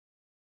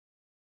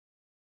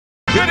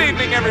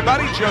evening,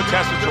 everybody. Joe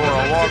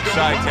Tessitore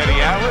alongside Teddy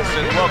Atlas,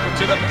 and welcome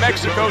to the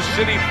Mexico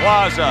City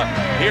Plaza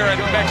here in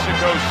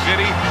Mexico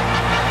City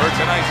for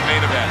tonight's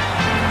main event.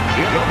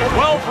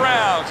 12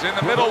 rounds in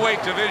the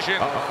middleweight division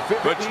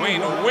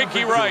between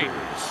Winky Wright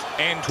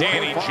and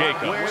Danny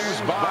Jacobs.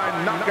 Wins by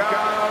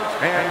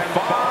knockout and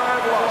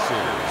 5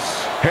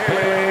 losses.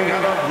 Hailing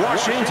out of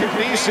Washington,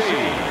 D.C.,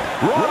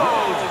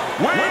 Ronald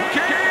Winky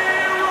Wright.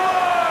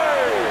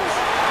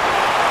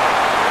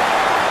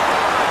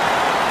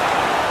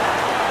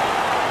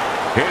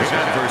 His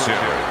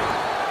adversary,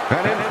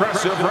 an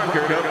impressive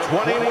record of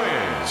 20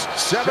 wins,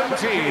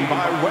 17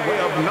 by way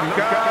of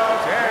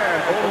knockout,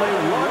 and only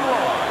 1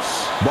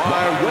 loss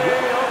by way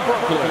of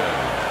Brooklyn,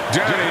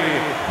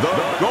 Danny the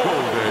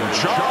Golden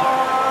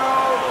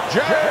Child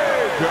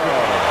Jacobs.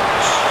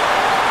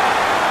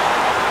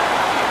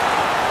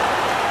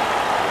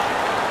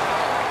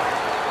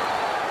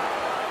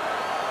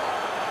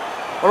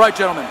 All right,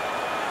 gentlemen,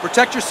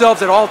 protect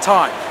yourselves at all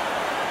times.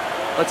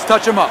 Let's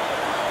touch them up.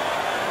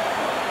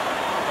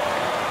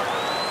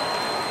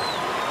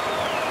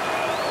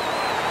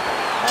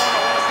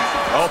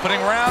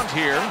 Opening round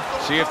here.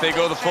 See if they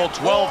go the full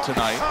 12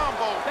 tonight.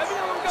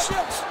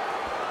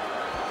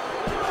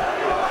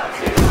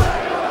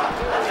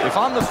 If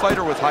I'm the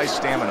fighter with high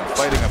stamina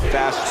fighting a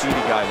fast,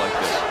 speedy guy like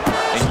this,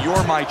 and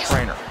you're my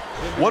trainer,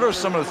 what are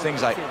some of the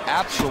things I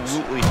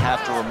absolutely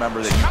have to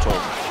remember that you told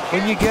me?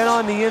 When you get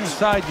on the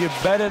inside, you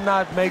better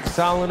not make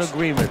silent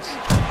agreements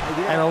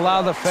and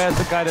allow the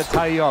faster guy to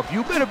tie you up.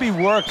 You better be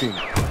working,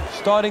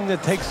 starting to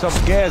take some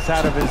gas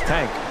out of his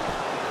tank.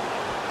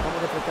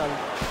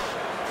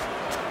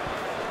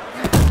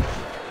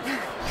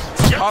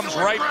 Comes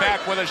right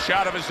back with a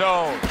shot of his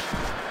own.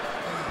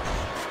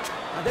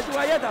 Comes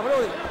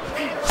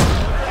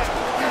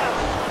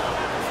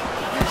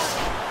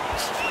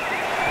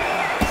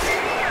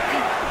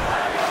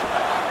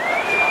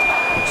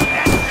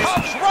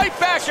right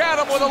back at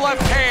him with a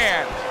left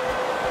hand.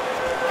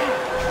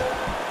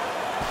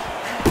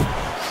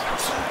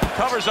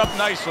 Covers up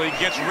nicely,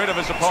 gets rid of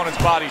his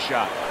opponent's body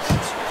shot.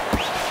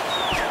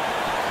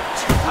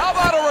 How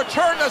about a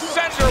return to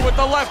sender with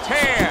the left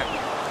hand?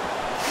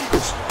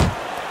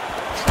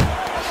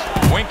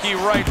 Winky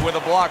Wright with a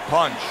block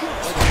punch.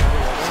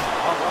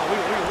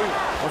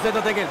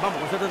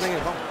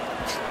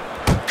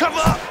 Come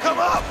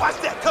up, watch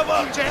that, come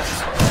up,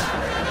 champs.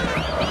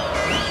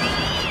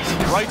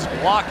 Wright's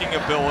blocking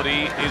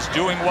ability is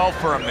doing well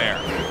for him there.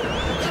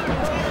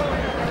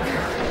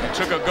 He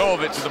took a go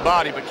of it to the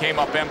body, but came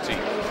up empty.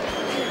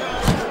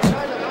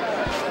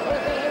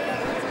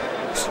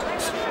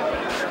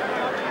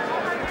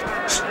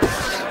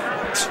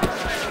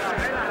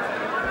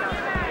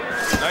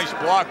 Nice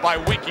block by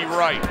Winky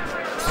Wright.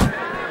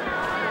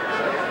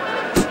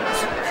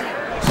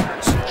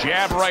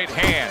 Jab right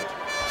hand.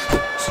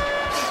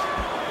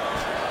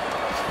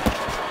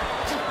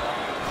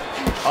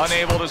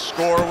 Unable to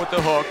score with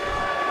the hook.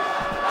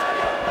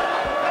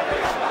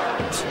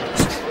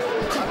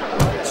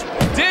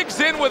 Digs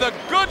in with a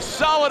good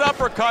solid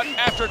uppercut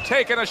after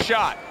taking a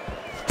shot.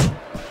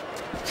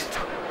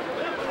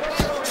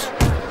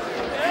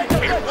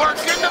 It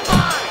worked in the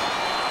mind.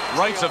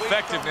 Wright's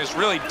effectiveness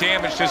really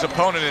damaged his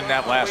opponent in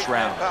that last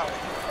round.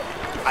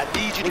 I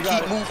need you to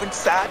keep moving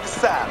side to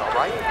side, all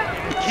right?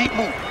 Keep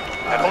moving.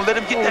 Now don't let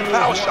him get that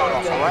power shot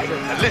off, all right?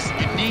 Now listen,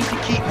 you need to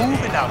keep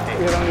moving out there.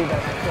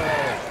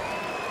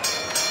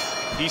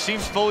 He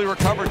seems fully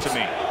recovered to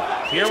me.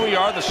 Here we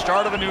are, the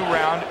start of a new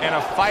round, and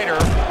a fighter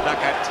that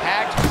got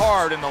tagged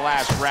hard in the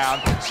last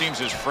round seems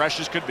as fresh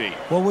as could be.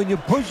 Well, when you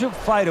push a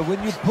fighter,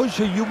 when you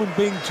push a human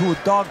being to a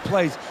dark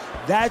place,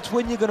 that's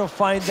when you're going to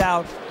find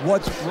out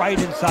what's right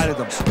inside of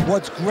them,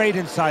 what's great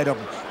inside of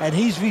them. And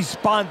he's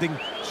responding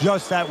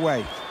just that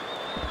way.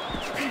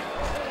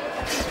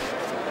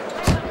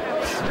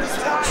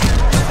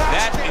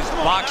 That is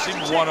Boxing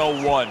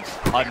 101.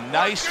 A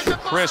nice,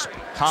 crisp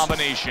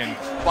combination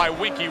by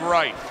Winky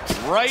Wright.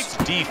 Wright's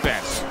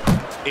defense,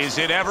 is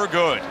it ever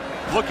good?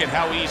 Look at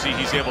how easy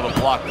he's able to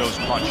block those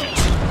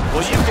punches.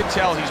 Well, you can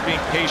tell he's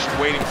being patient,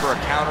 waiting for a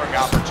countering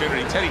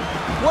opportunity. Teddy,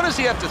 what does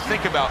he have to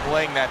think about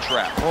laying that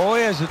trap? All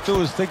he has to do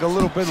is think a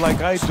little bit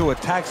like I do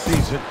at tax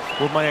season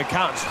with my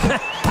accountant.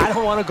 I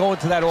don't want to go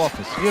into that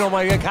office. You know,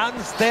 my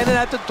accountant's standing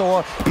at the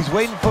door. He's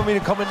waiting for me to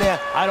come in there.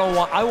 I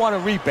want a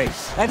rebate.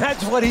 And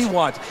that's what he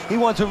wants. He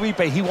wants a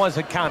rebate. He wants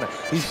a counter.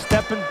 He's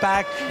stepping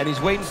back, and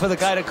he's waiting for the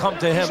guy to come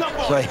to him.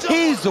 So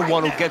he's the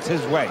one who gets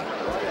his way.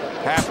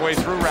 Halfway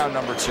through round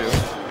number 2.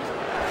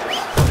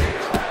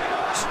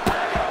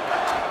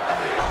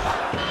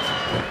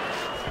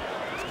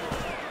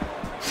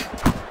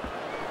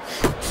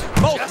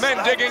 Both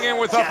men digging in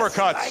with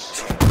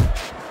uppercuts.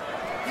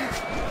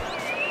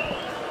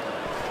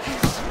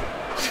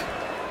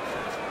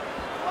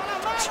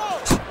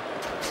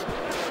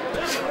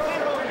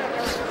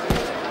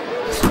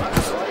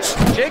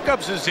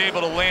 Jacobs is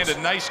able to land a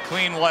nice,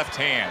 clean left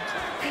hand.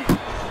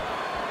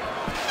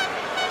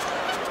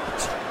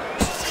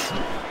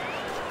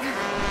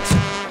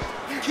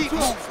 Keep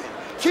moving.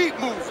 Keep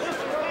moving.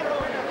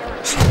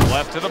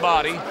 Left to the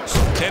body.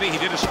 Teddy, he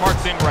did a smart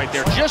thing right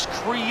there. Just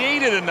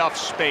created enough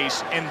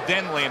space and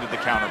then landed the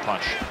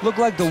counterpunch. Looked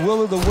like the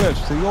will of the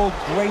wisps, the old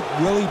great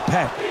Willie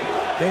Peck.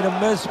 Made him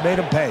miss, made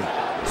him pay.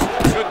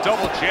 Good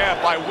double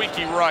jab by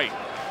Winky Wright.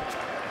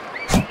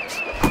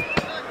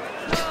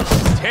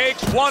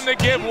 Takes one to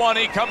give one.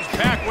 He comes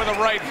back with a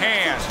right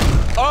hand.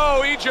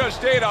 Oh, he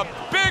just ate a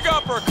big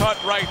uppercut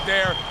right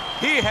there.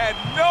 He had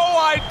no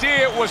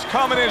idea it was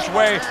coming his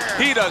way.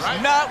 He does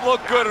not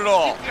look good at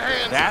all.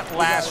 That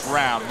last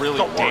round really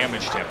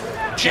damaged him.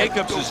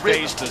 Jacobs'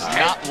 face does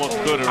not look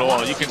good at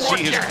all. You can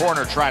see his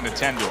corner trying to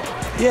tend to him.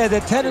 Yeah, they're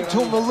tending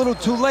to him a little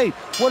too late.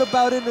 What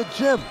about in the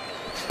gym?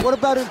 What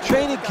about in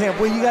training camp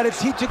where you got to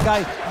teach a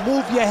guy,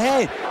 move your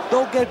head.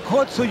 Don't get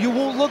caught so you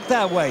won't look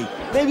that way.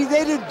 Maybe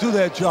they didn't do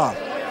their job.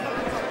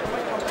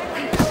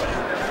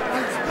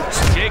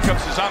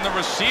 Jacobs is on the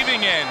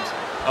receiving end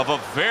of a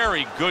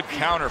very good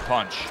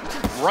counterpunch.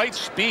 Wright's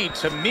speed,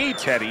 to me,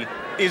 Teddy,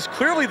 is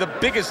clearly the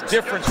biggest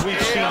difference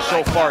we've seen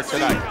so far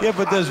tonight. Yeah,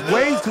 but there's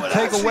ways to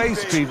take away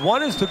speed.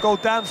 One is to go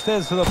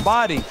downstairs to the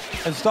body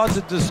and start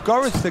to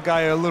discourage the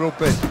guy a little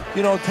bit.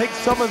 You know, take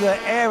some of the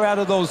air out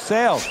of those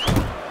sails.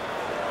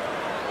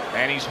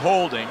 And he's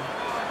holding.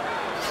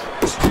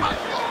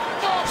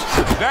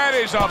 That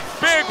is a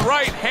big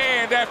right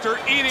hand after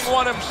eating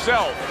one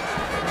himself.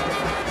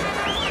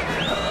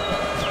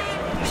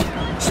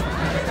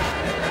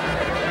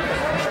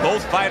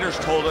 Both fighters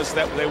told us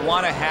that they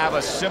want to have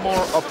a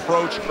similar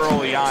approach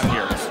early on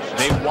here.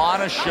 They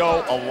want to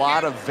show a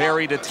lot of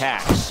varied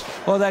attacks.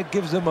 Well, that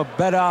gives them a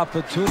better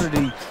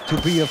opportunity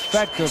to be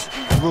effective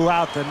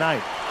throughout the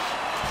night.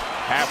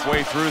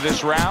 Halfway through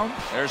this round,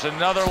 there's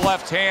another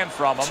left hand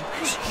from him.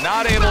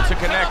 Not able to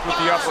connect with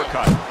the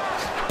uppercut.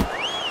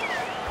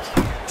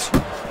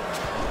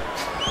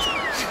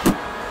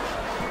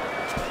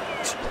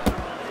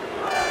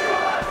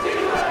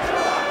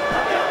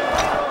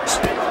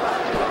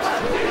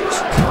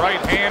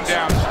 Right hand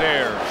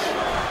downstairs.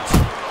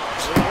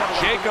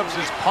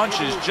 Jacobs'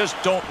 punches just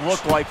don't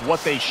look like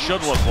what they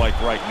should look like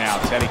right now,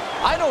 Teddy.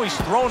 I know he's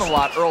thrown a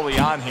lot early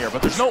on here,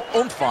 but there's no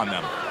oomph on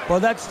them. Well,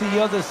 that's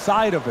the other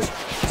side of it.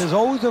 There's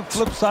always a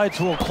flip side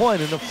to a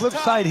coin, and the flip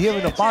side here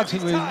in the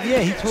boxing ring, yeah,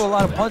 he threw a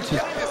lot of punches,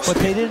 but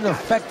they didn't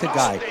affect the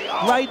guy.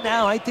 Right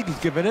now, I think he's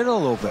giving in a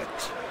little bit.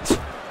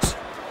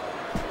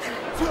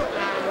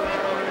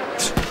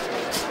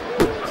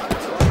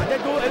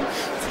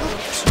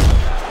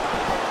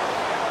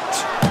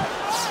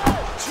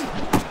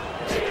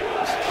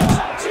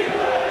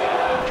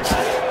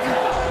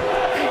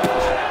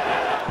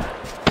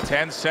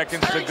 Ten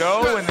seconds to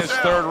go in this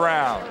third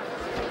round.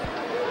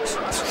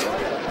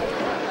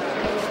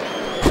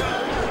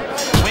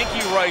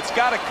 Winky Wright's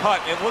got a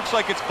cut. It looks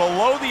like it's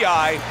below the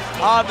eye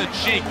on the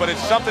cheek, but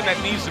it's something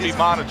that needs to be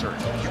monitored.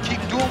 You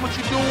keep doing what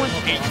you're doing,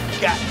 and you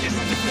got this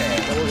in the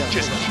bag.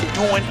 Just keep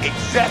doing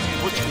exactly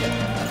what you're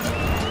doing.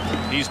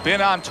 He's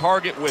been on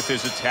target with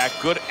his attack.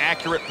 Good,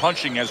 accurate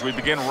punching as we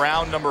begin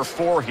round number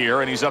 4 here,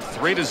 and he's up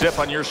 3-0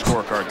 on your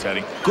scorecard,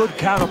 Teddy. Good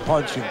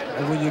counter-punching,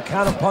 and when you're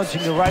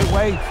counter-punching the right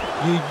way,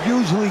 you're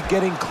usually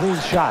getting clean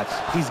shots.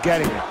 He's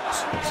getting it.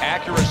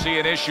 Accuracy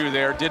an issue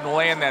there. Didn't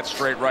land that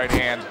straight right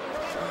hand.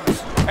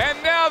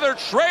 And now they're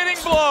trading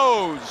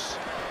blows.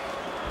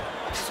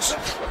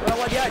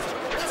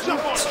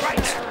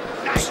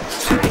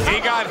 He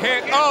got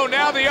hit. Oh,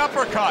 now the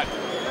uppercut.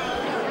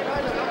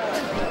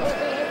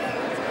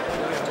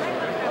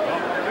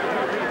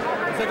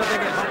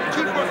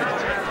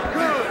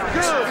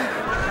 Good.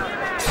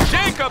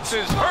 Jacobs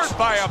is hurt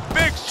by a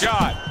big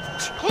shot.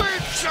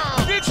 Clean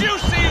shot. Did you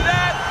see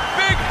that?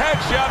 Big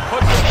headshot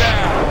puts him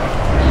down.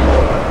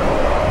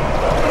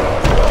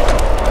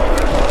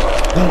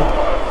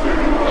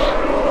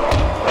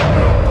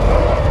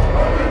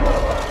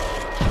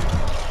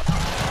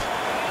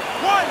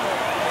 One,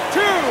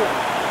 two,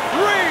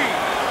 three,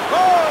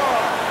 four.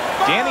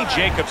 Danny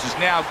Jacobs is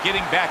now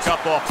getting back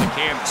up off the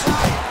canvas.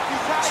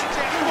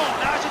 Come on,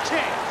 now's your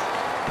chance.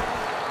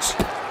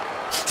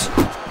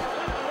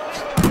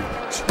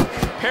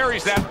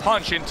 Parries that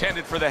punch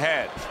intended for the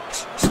head.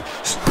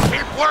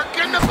 Keep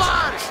working the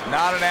body.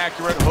 Not an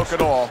accurate hook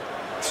at all.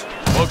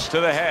 Hooks to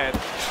the head.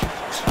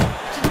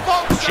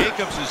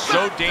 Jacobs is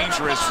so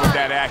dangerous with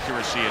that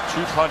accuracy. A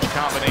 2-punch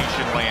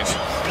combination landing.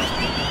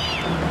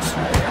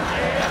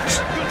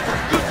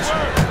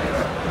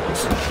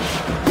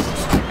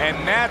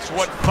 And that's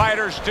what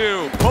fighters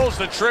do. Pulls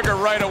the trigger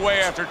right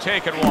away after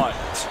taking one.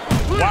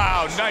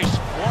 Wow, nice.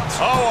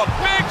 Oh, a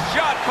big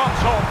shot comes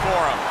home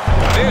for him.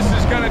 This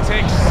is going to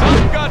take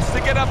some guts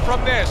to get up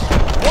from this.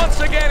 Once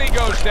again, he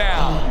goes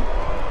down.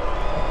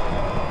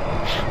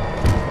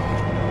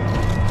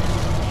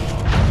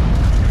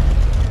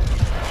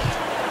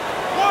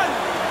 One,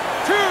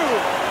 two,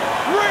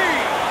 three,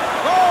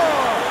 four,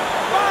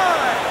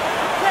 five,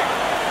 6,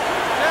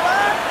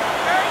 7,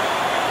 8,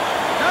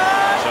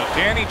 9. So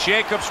Danny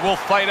Jacobs will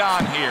fight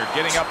on here,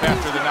 getting up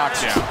after the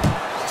knockdown.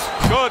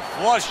 Good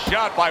flush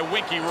shot by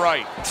Winky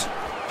Wright.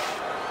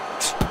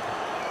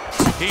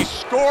 He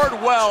scored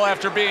well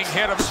after being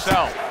hit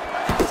himself.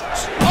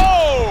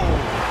 Oh!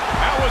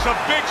 That was was a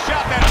big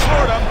shot that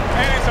floored him,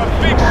 and it's a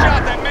big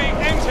shot that may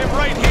end him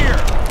right here.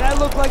 That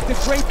looked like the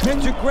great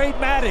pitcher, Great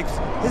Maddox.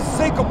 His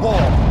sinker ball.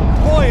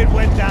 Boy, it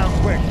went down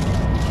quick. 1,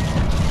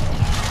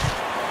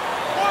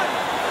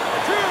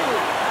 2,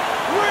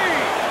 3,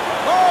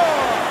 4,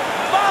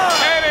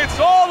 5. And it's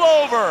all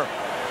over.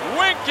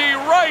 Winky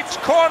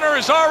Wright's corner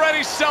is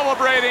already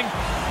celebrating.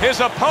 His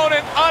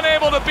opponent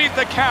unable to beat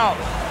the count.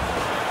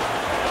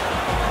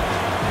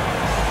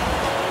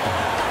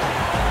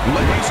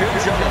 Ladies and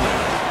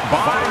gentlemen,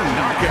 by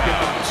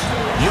knockout,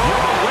 your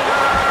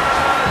winner,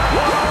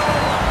 Winky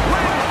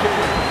Wright.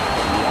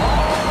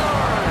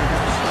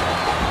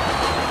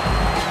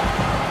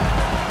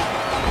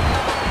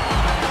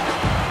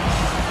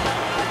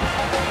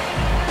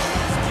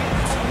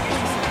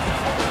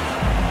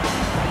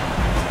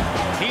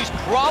 He's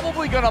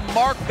probably going to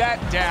mark that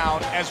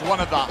down as one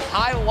of the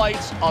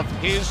highlights of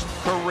his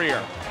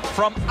career.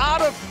 From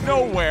out of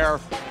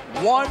nowhere,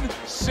 one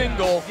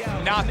single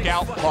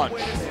knockout punch.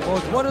 Well,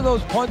 it's one of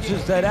those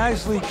punches that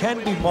actually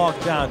can be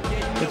marked down.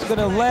 It's going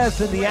to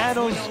last in the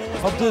annals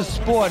of this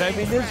sport. I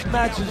mean, this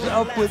matches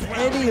up with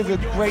any of the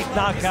great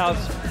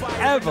knockouts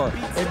ever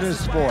in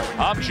this sport.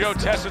 I'm Joe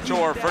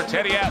Tessitore for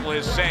Teddy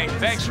Atlas saying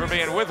thanks for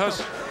being with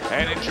us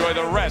and enjoy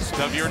the rest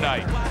of your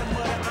night.